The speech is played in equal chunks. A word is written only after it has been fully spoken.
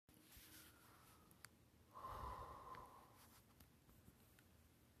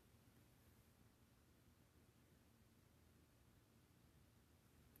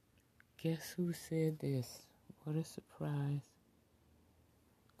Guess who said this? What a surprise.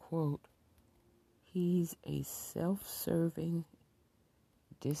 Quote, he's a self-serving,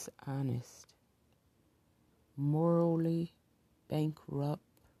 dishonest, morally bankrupt,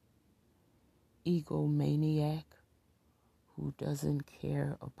 egomaniac who doesn't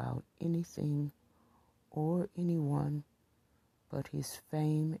care about anything or anyone but his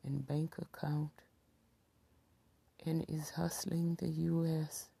fame and bank account, and is hustling the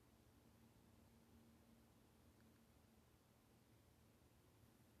U.S.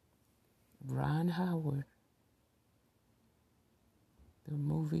 Ron Howard, the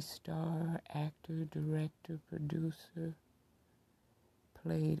movie star, actor, director, producer,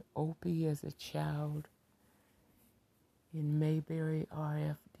 played Opie as a child in Mayberry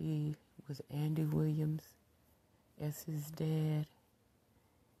RFD with Andy Williams as his dad,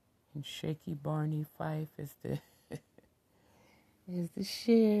 and Shaky Barney Fife as the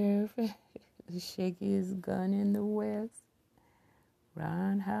sheriff, the shakiest gun in the West.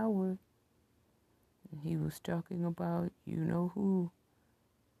 Ron Howard. And he was talking about, you know who?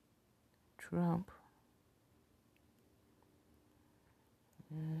 Trump.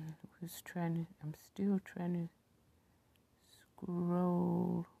 I'm still trying to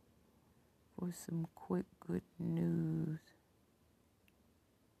scroll for some quick good news.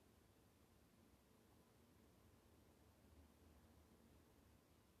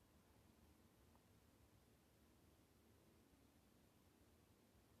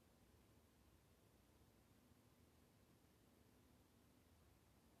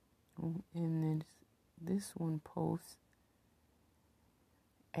 And then this one posts,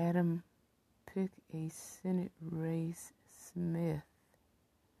 Adam pick a Senate race, Smith.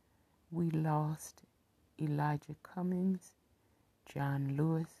 We lost Elijah Cummings, John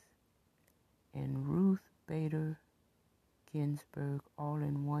Lewis, and Ruth Bader Ginsburg all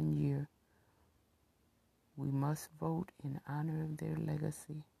in 1 year. We must vote in honor of their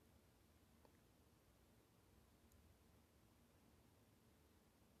legacy.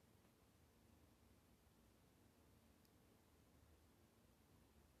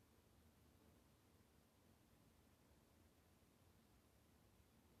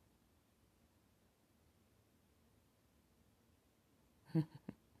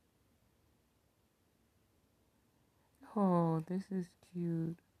 Oh, this is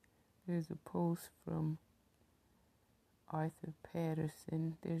cute. There's a post from Arthur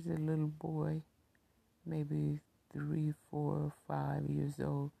Patterson. There's a little boy, maybe 3, 4, or 5 years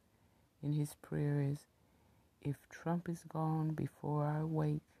old, and his prayer is, if Trump is gone before I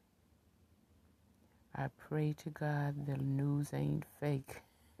wake, I pray to God the news ain't fake.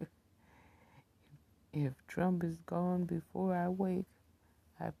 If Trump is gone before I wake,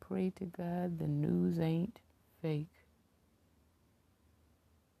 I pray to God the news ain't fake.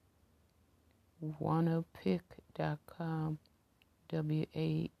 Wannapick.com,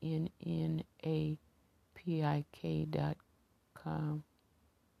 WANNAPIK.com.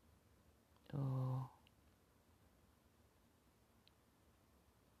 Oh.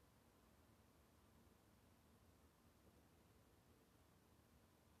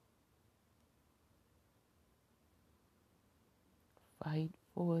 Fight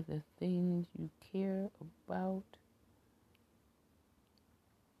for the things you care about.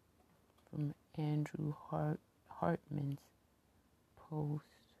 From Andrew Hartman's post.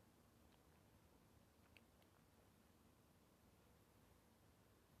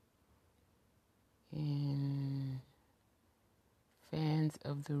 And fans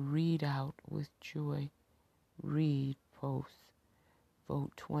of the Readout with Joy Reid post.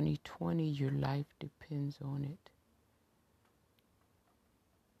 Vote 2020, your life depends on it.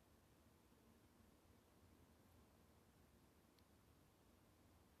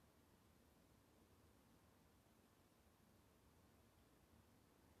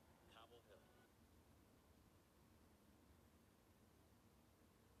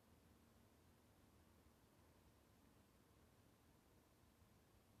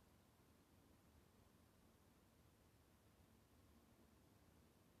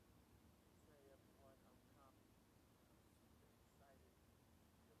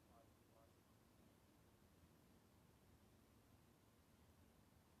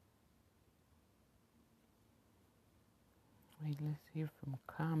 Wait, let's hear from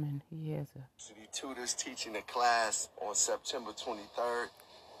Common. He has a... City Tutors teaching a class on September 23rd.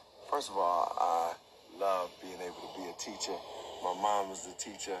 First of all, I love being able to be a teacher. My mom was a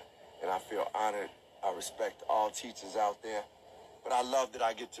teacher, and I feel honored. I respect all teachers out there. But I love that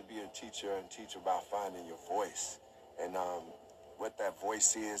I get to be a teacher and teach about finding your voice and what that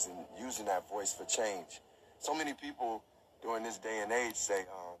voice is and using that voice for change. So many people during this day and age say,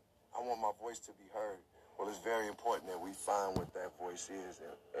 I I want my voice to be heard. Well, it's very important that we find what that voice is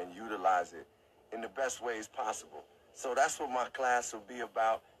and utilize it in the best ways possible. So that's what my class will be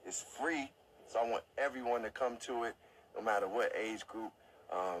about. It's free, so I want everyone to come to it, no matter what age group,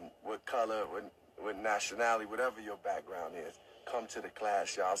 what color, what nationality, whatever your background is. Come to the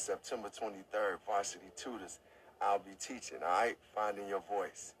class, y'all. September 23rd, Varsity Tutors. I'll be teaching, all right? Finding your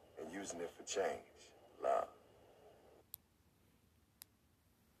voice and using it for change. Love.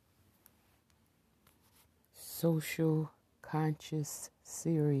 Social Conscious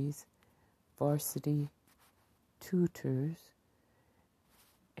Series Varsity Tutors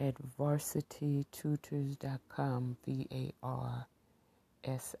at varsitytutors.com,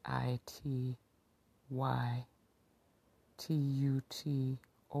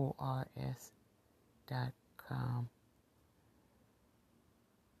 VARSITYTUTORS.com.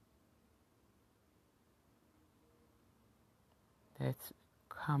 That's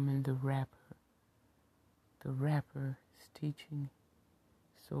Common the Rapper. The rapper is teaching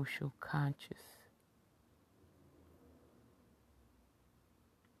social conscious.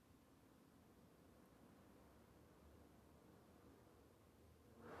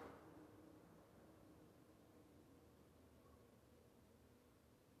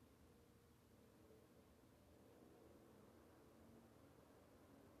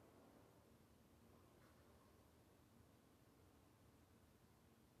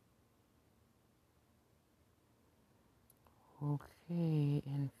 Okay,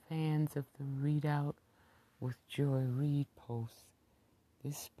 and fans of the Readout with Joy Reid post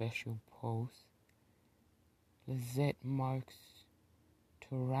this special post. Lizette Marks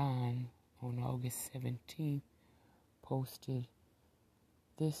Turan on August 17th posted,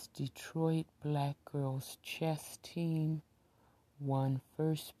 "This Detroit black girls chess team won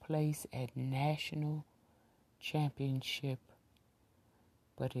first place at national championship,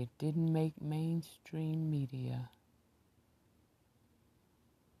 but it didn't make mainstream media."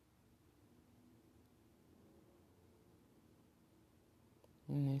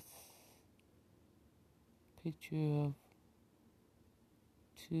 In this picture of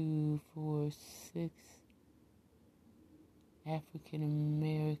 246 African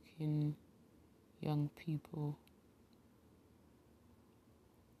American young people.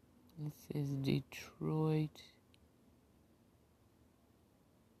 It says Detroit,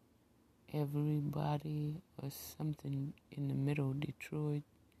 everybody, or something in the middle. Detroit,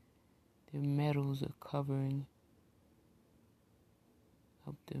 their medals are covering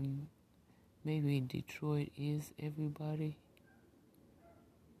up them. Maybe Detroit is everybody.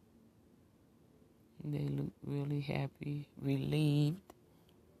 They look really happy, relieved.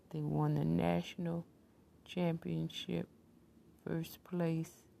 They won the national championship, first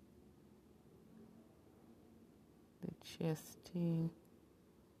place. The chess team.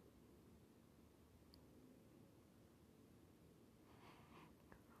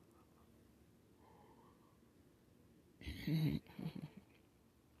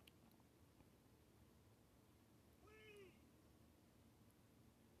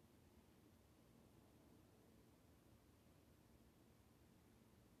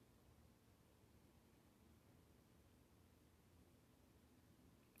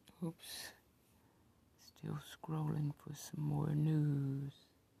 Oops. Still scrolling for some more news.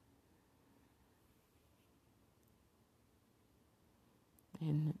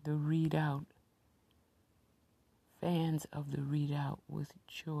 In the Readout, fans of the Readout with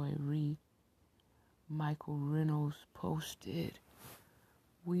Joy Reid, Michael Reynolds posted,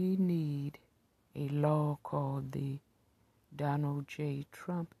 "We need a law called the Donald J.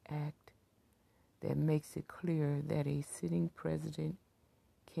 Trump Act that makes it clear that a sitting president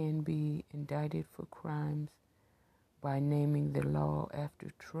can be indicted for crimes by naming the law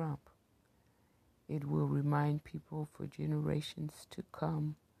after Trump. It will remind people for generations to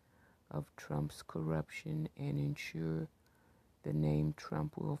come of Trump's corruption and ensure the name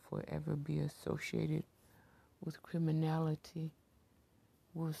Trump will forever be associated with criminality."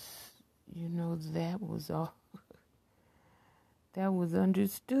 That was all. That was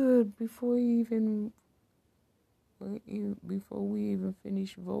understood before we even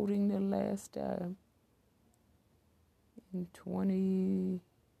finished voting the last time in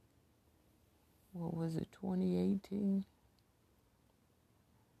 2018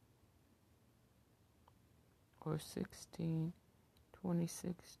 or 16,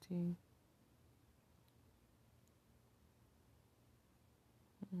 2016.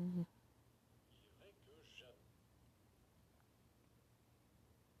 Mm-hmm.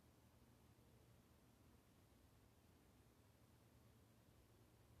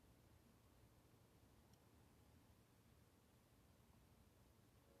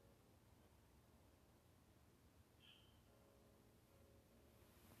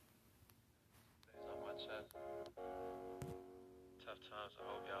 times. I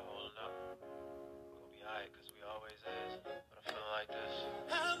hope y'all holding up. We're gonna be alright, cause we always is. But I'm feeling like this.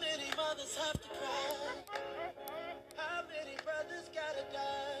 How many mothers have to cry? How many brothers gotta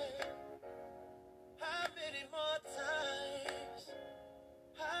die? How many more times?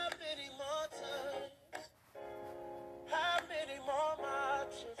 How many more times? How many more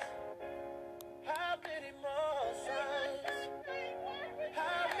marches? How many more signs?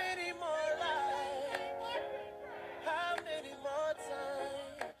 How many more lives? How many more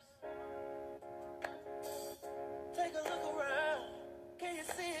times? Take a look around. Can you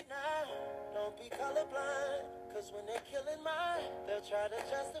see it now? Don't be colorblind. Cause when they're killing mine, they'll try to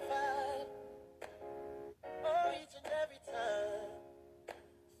justify. Oh, each and every time.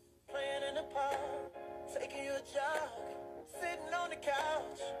 Playing in the park, taking you a jog, sitting on the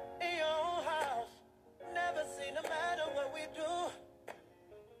couch, in your own house. Never seen no matter what we do.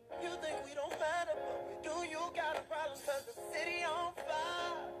 You think we don't matter, but we do. You got a problem cause the city on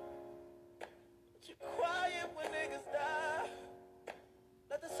fire. But you quiet when niggas die.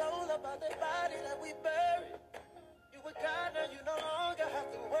 Let the soul up out their body that we buried. You a God now, you no longer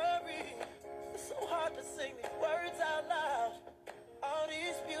have to worry. It's so hard to sing these words out loud. All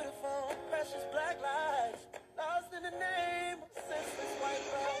these beautiful, precious black lives lost in the name of senseless white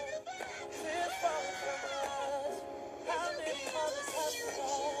pride. Tears falling from our eyes. How many mothers have to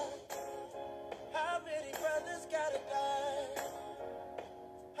die? How many brothers gotta die?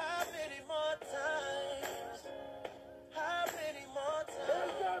 How many more times? How many more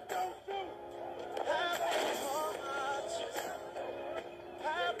times? How many more marches?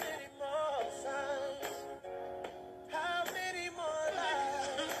 How many more signs? How many more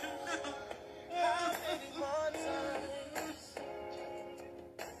lives? How many more times?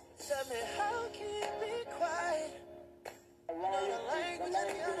 Tell me, how can you be quiet? You know the language of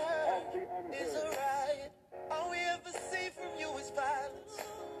the unheard is a riot. All we ever see from you is violence.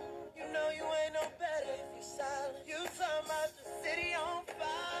 You know you ain't no better if you silent. You talking about the city on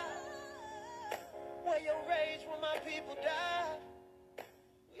fire. Where your rage when my people die.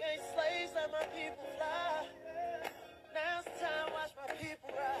 We ain't slaves, let my people fly. Now it's time, watch my people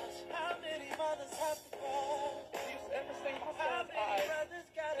rise. How many mothers have to cry? How many brothers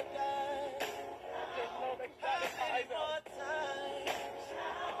gotta die? How many more times?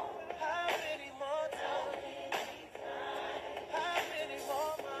 How many more times? How many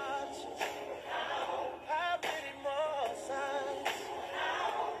more marches? How many more signs?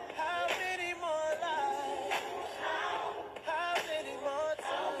 How many more lives? How many more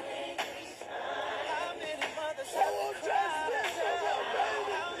times? How many mothers have to cry?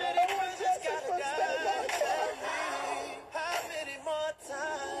 How many brothers gotta die? Tell me. How many more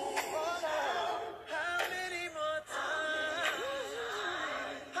times? How many more times?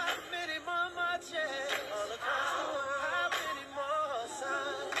 How many more marches all across the world? How many more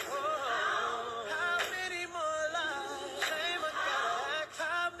signs? How many more lives? Shame I gotta ask.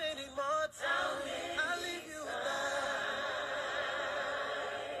 How many more times? I leave you with that.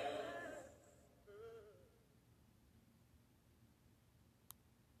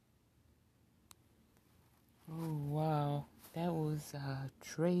 Oh, wow. That was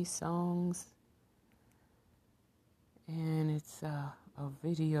Trey Songz. And it's a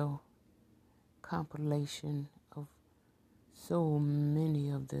video compilation of so many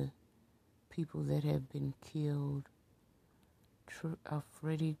of the people that have been killed.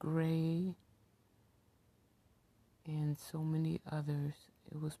 Freddie Gray and so many others.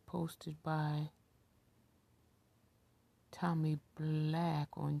 It was posted by Tommy Black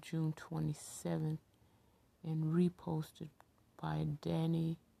on June 27th and reposted by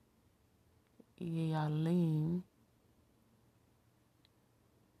Danny Yalim.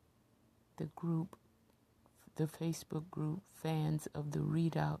 The Facebook group Fans of the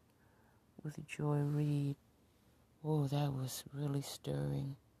Readout with Joy Reid. Oh, that was really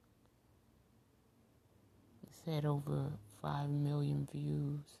stirring. It's had over 5 million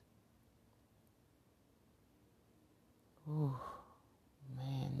views. Oh,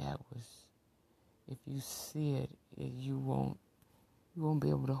 man, that was, if you see it, you won't be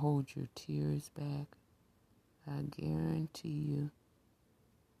able to hold your tears back. I guarantee you.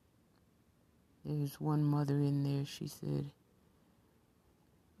 There's one mother in there, she said,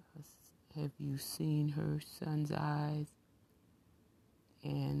 have you seen her son's eyes?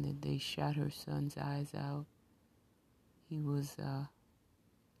 And that they shot her son's eyes out. He was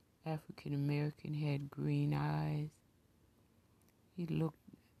African American, had green eyes. He looked,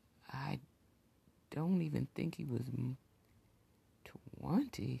 I don't even think he was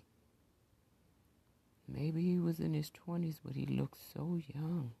 20. Maybe he was in his 20s, but he looked so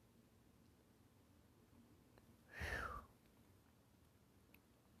young.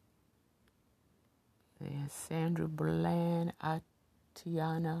 There's Sandra Bland,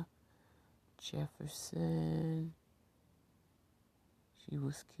 Atiana Jefferson. She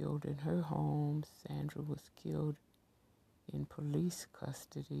was killed in her home. Sandra was killed in police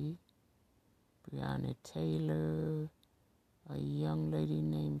custody. Breonna Taylor, a young lady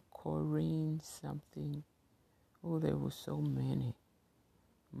named Corrine something. Oh, there were so many.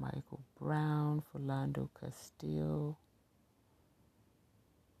 Michael Brown, Philando Castile.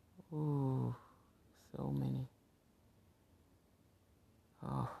 Oh, so many.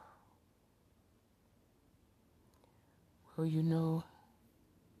 Oh. Well, you know,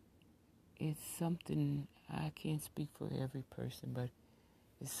 it's something, I can't speak for every person, but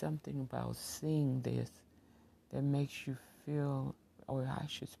it's something about seeing this that makes you feel, or I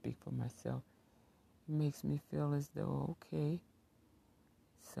should speak for myself, it makes me feel as though, okay,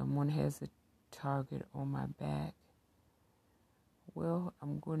 someone has a target on my back. Well,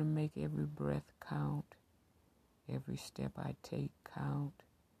 I'm going to make every breath count, every step I take count,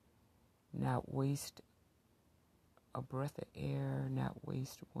 not waste a breath of air, not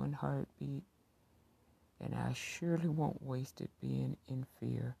waste one heartbeat, and I surely won't waste it being in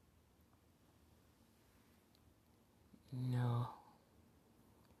fear. No,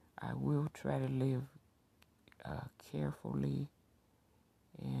 I will try to live carefully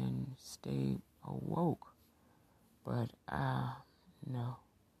and stay awoke, but no,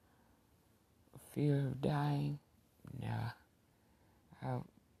 fear of dying, nah,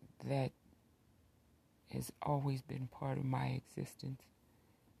 that has always been part of my existence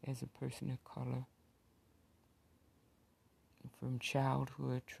as a person of color. From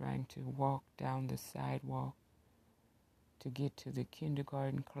childhood, trying to walk down the sidewalk to get to the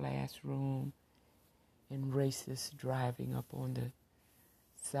kindergarten classroom, and racists driving up on the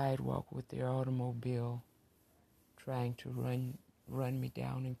sidewalk with their automobile, trying to run me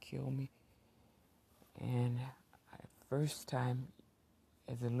down and kill me. And first time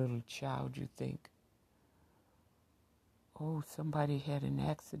as a little child, you think, oh, somebody had an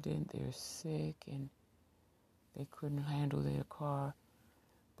accident, they're sick, and they couldn't handle their car.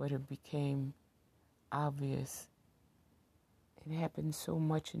 But it became obvious. It happened so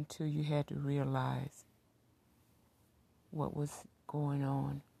much until you had to realize what was going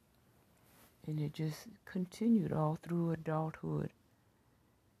on. And it just continued all through adulthood.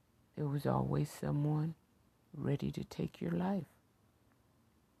 There was always someone ready to take your life.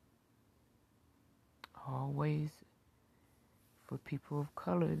 Always. For people of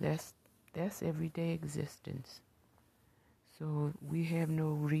color, that's everyday existence. So we have no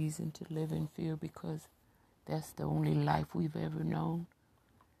reason to live in fear because that's the only life we've ever known.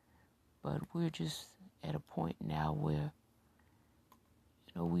 But we're just at a point now where,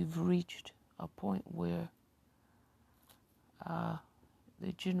 we've reached a point where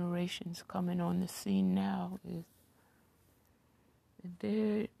the generations coming on the scene now is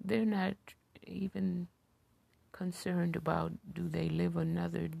they're not even concerned about do they live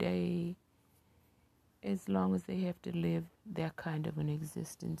another day. As long as they have to live that kind of an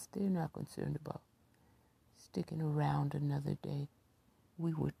existence, they're not concerned about sticking around another day.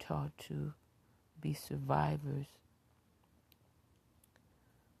 We were taught to be survivors,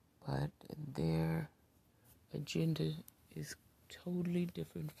 but their agenda is totally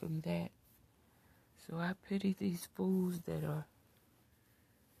different from that. So I pity these fools that are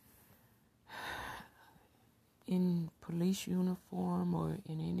in police uniform or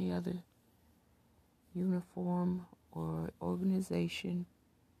in any other uniform or organization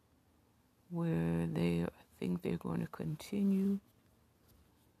where they think they're going to continue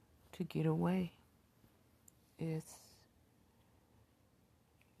to get away. It's,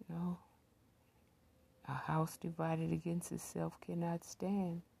 a house divided against itself cannot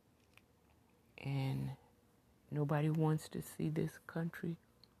stand. And nobody wants to see this country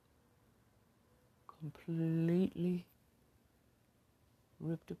completely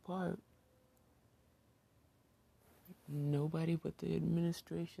ripped apart. Nobody but the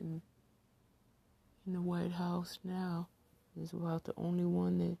administration in the White House now is about the only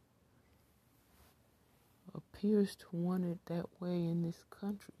one that appears to want it that way in this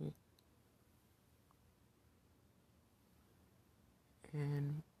country.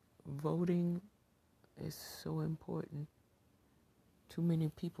 And voting is so important. Too many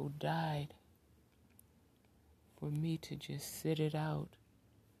people died for me to just sit it out.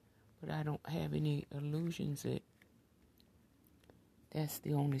 But I don't have any illusions that that's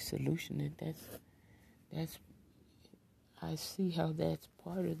the only solution. And that's I see how that's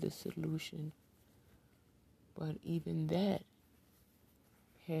part of the solution. But even that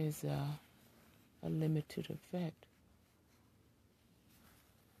has a limited effect.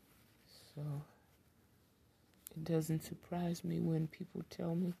 So It doesn't surprise me when people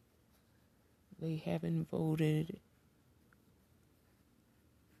tell me they haven't voted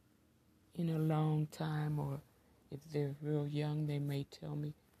in a long time, or if they're real young, they may tell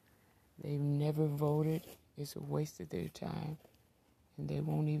me they've never voted. It's a waste of their time, and they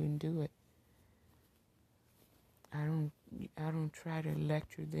won't even do it. I don't try to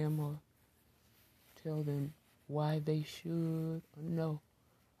lecture them or tell them why they should. No,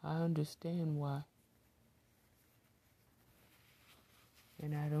 I understand why.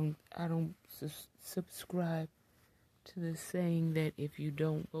 And I don't subscribe to the saying that if you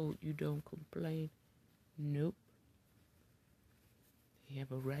don't vote, you don't complain. Nope. They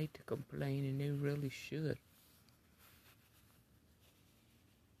have a right to complain, and they really should.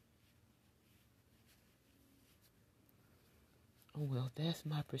 Oh, well, that's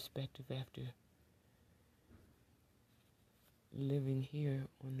my perspective after living here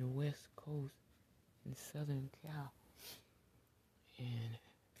on the West Coast in Southern Cal and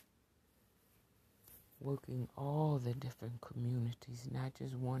working all the different communities, not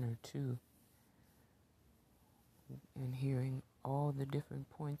just one or two, and hearing all the different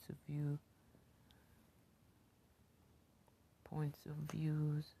points of views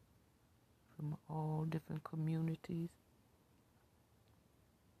from all different communities.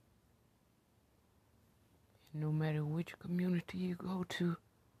 And no matter which community you go to,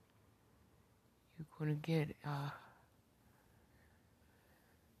 you're going to get,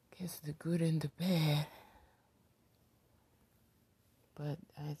 the good and the bad. But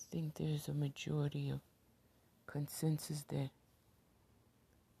I think there's a majority of consensus that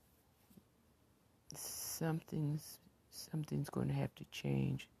something's going to have to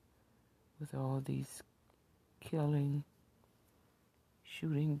change with all these killing,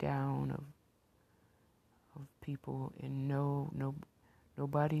 shooting down of people, and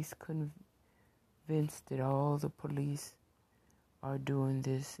nobody's convinced that all the police are doing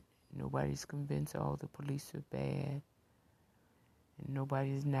this. Nobody's convinced all the police are bad, and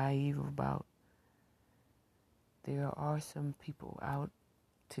nobody's naive about there are some people out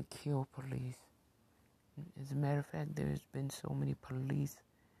to kill police. As a matter of fact, there's been so many police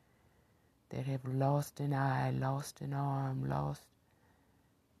that have lost an eye, lost an arm, lost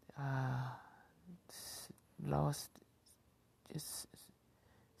just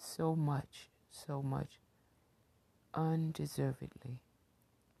so much undeservedly.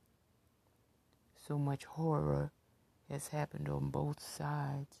 So much horror has happened on both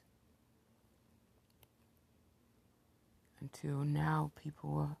sides. Until now,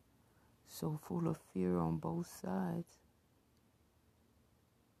 people are so full of fear on both sides.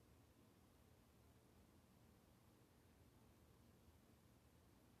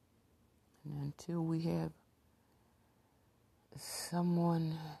 And until we have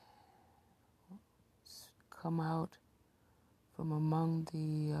someone come out from among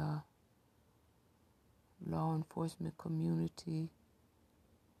the law enforcement community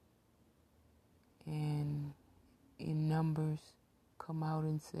and in numbers come out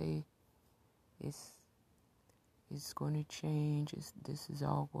and say it's going to change, this is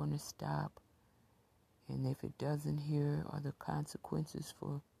all going to stop, and if it doesn't, here are the consequences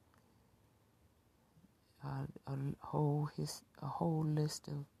for a whole list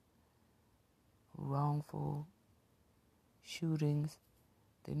of wrongful shootings,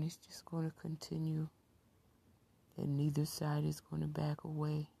 then it's just going to continue, and neither side is going to back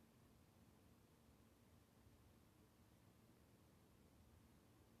away.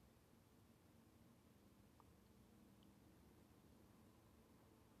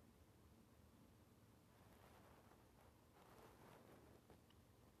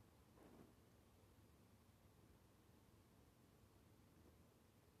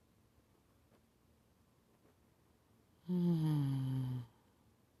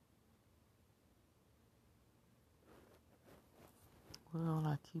 Well,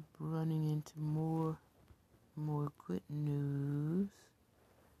 I keep running into more good news.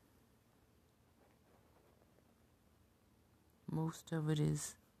 Most of it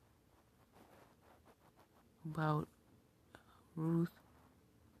is about Ruth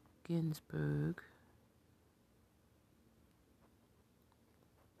Ginsburg.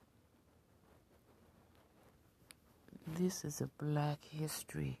 This is a Black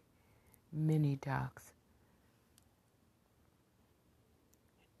History mini-docs.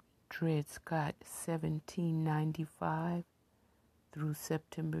 Dred Scott, 1795 through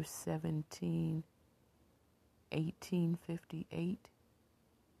September 17, 1858,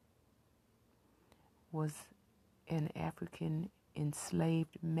 was an African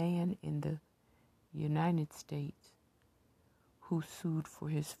enslaved man in the United States who sued for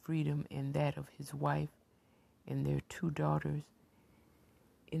his freedom and that of his wife and their 2 daughters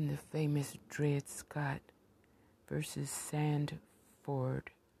in the famous Dred Scott versus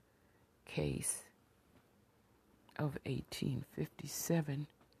Sandford case of 1857,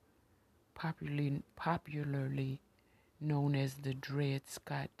 popularly known as the Dred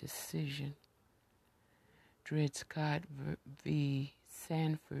Scott decision. Dred Scott v.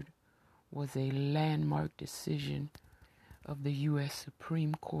 Sandford was a landmark decision of the U.S.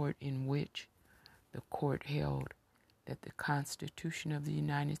 Supreme Court in which the court held that the Constitution of the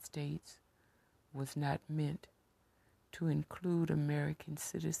United States was not meant to include American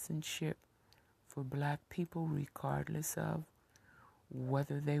citizenship for black people regardless of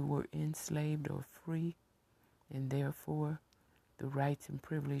whether they were enslaved or free, and therefore the rights and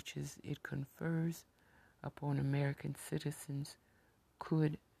privileges it confers upon American citizens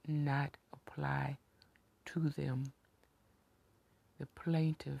could not apply to them. The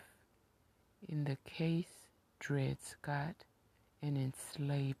plaintiff in the case, Dred Scott, an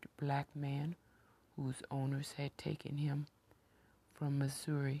enslaved black man whose owners had taken him from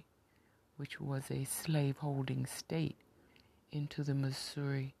Missouri, which was a slave-holding state, into the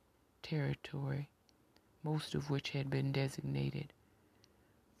Missouri Territory, most of which had been designated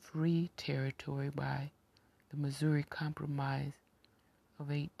free territory by the Missouri Compromise of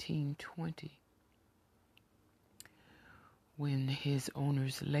 1820. When his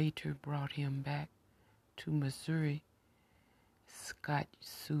owners later brought him back to Missouri, Scott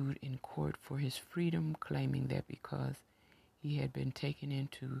sued in court for his freedom, claiming that because he had been taken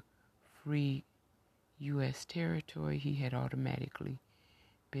into free U.S. territory, he had automatically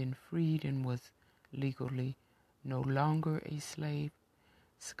been freed and was legally no longer a slave.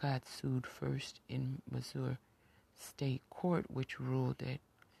 Scott sued first in Missouri State Court, which ruled that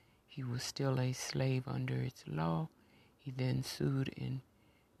he was still a slave under its law. He then sued in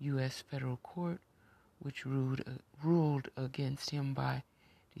U.S. Federal Court, which ruled against him by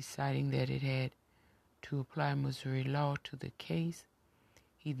deciding that it had to apply Missouri law to the case.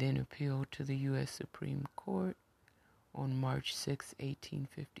 He then appealed to the U.S. Supreme Court. On March 6,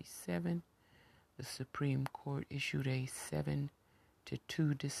 1857, the Supreme Court issued a 7-2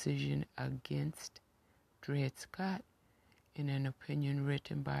 decision against Dred Scott in an opinion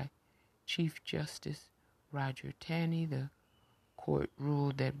written by Chief Justice Roger Taney. The court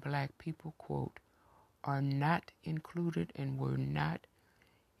ruled that black people, quote, are not included and were not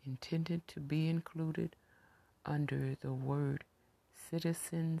intended to be included under the word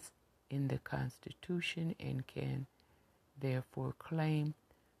citizens in the Constitution and can therefore claim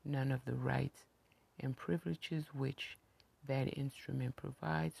none of the rights and privileges which that instrument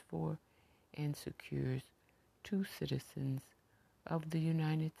provides for and secures to citizens of the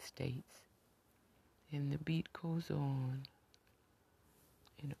United States. And the beat goes on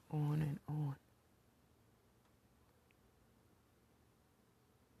and on and on.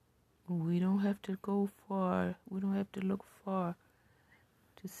 We don't have to go far. We don't have to look far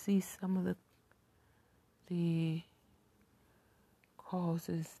to see some of the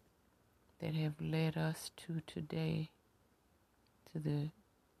causes that have led us to today, to the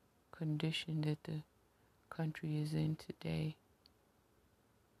condition that the country is in today.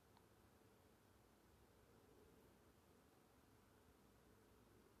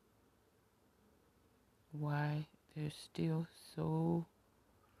 Why there's still so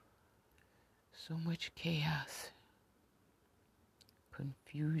much chaos,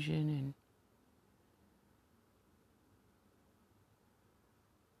 confusion, and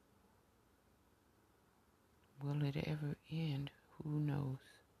will it ever end? Who knows?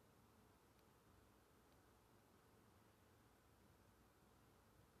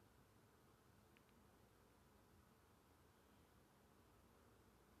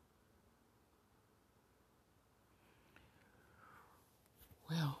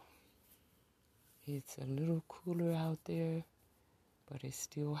 Well, it's a little cooler out there, but it's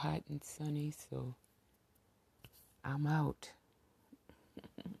still hot and sunny, so I'm out.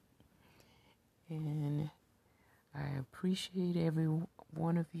 And I appreciate every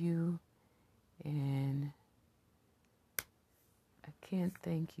one of you, and I can't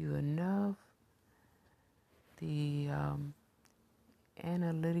thank you enough. The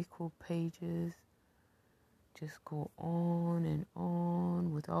analytical pages just go on and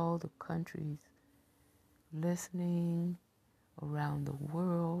on with all the countries listening around the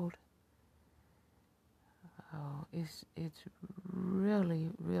world. It's really,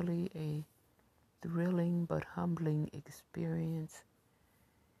 really a thrilling but humbling experience,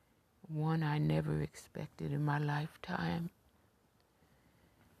 one I never expected in my lifetime.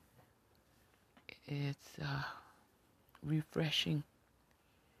 It's refreshing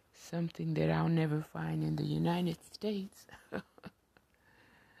something that I'll never find in the United States.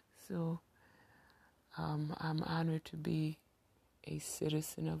 So I'm honored to be a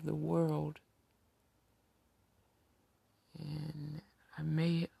citizen of the world. And I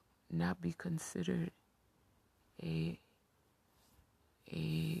may not be considered a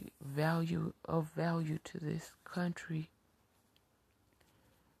value to this country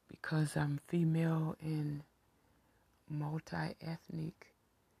because I'm female and multi-ethnic,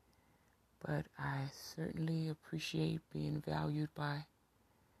 but I certainly appreciate being valued by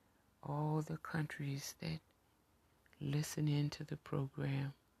all the countries that listen into the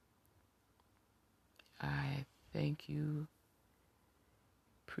program. I thank you,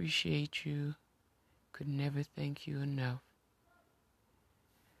 appreciate you, could never thank you enough.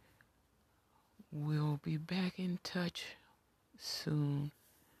 We'll be back in touch soon.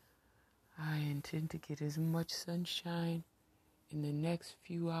 I intend to get as much sunshine in the next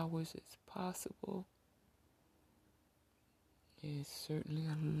few hours as possible. It's certainly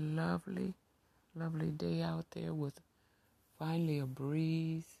a lovely, lovely day out there with finally a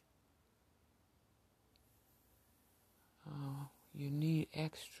breeze. You need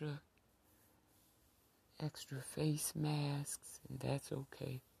extra face masks, and that's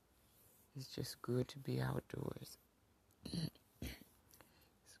okay. It's just good to be outdoors. It's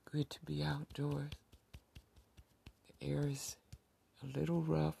good to be outdoors. The air is a little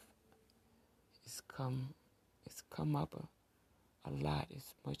rough. It's come up a lot.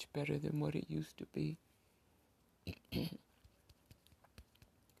 It's much better than what it used to be.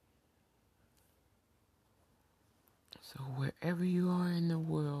 So wherever you are in the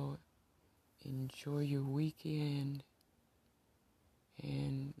world, enjoy your weekend,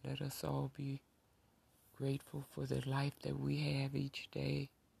 and let us all be grateful for the life that we have each day,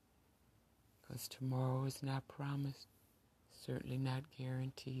 because tomorrow is not promised, certainly not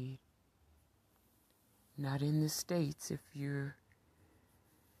guaranteed. Not in the States if you're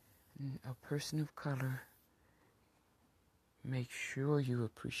a person of color. Make sure you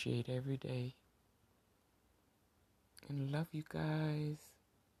appreciate every day. And love you guys.